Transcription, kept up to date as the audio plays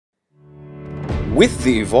With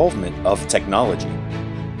the evolvement of technology,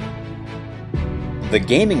 the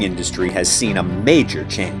gaming industry has seen a major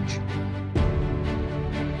change.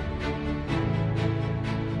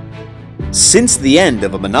 Since the end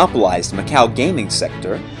of a monopolized Macau gaming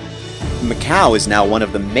sector, Macau is now one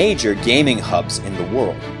of the major gaming hubs in the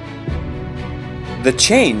world. The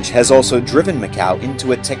change has also driven Macau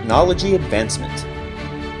into a technology advancement.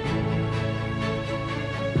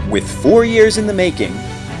 With 4 years in the making,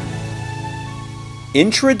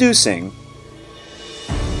 introducing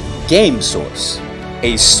GameSource,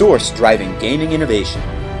 a source driving gaming innovation.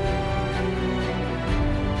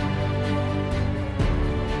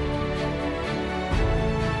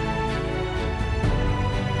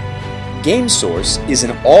 GameSource is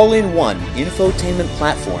an all-in-one infotainment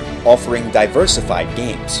platform offering diversified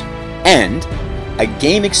games and a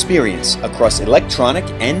game experience across electronic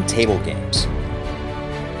and table games.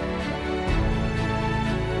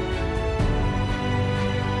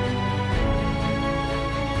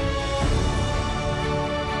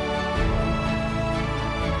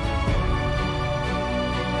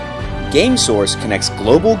 GameSource connects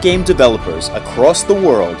global game developers across the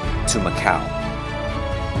world to Macau.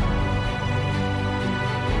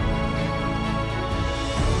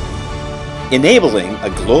 Enabling a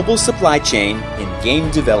global supply chain in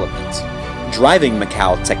game development, driving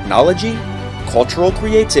Macau technology, cultural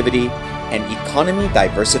creativity, and economy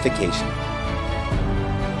diversification.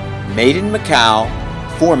 Made in Macau,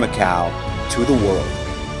 for Macau, to the world.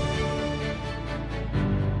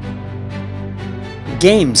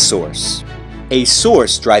 GameSource, a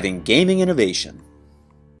source driving gaming innovation.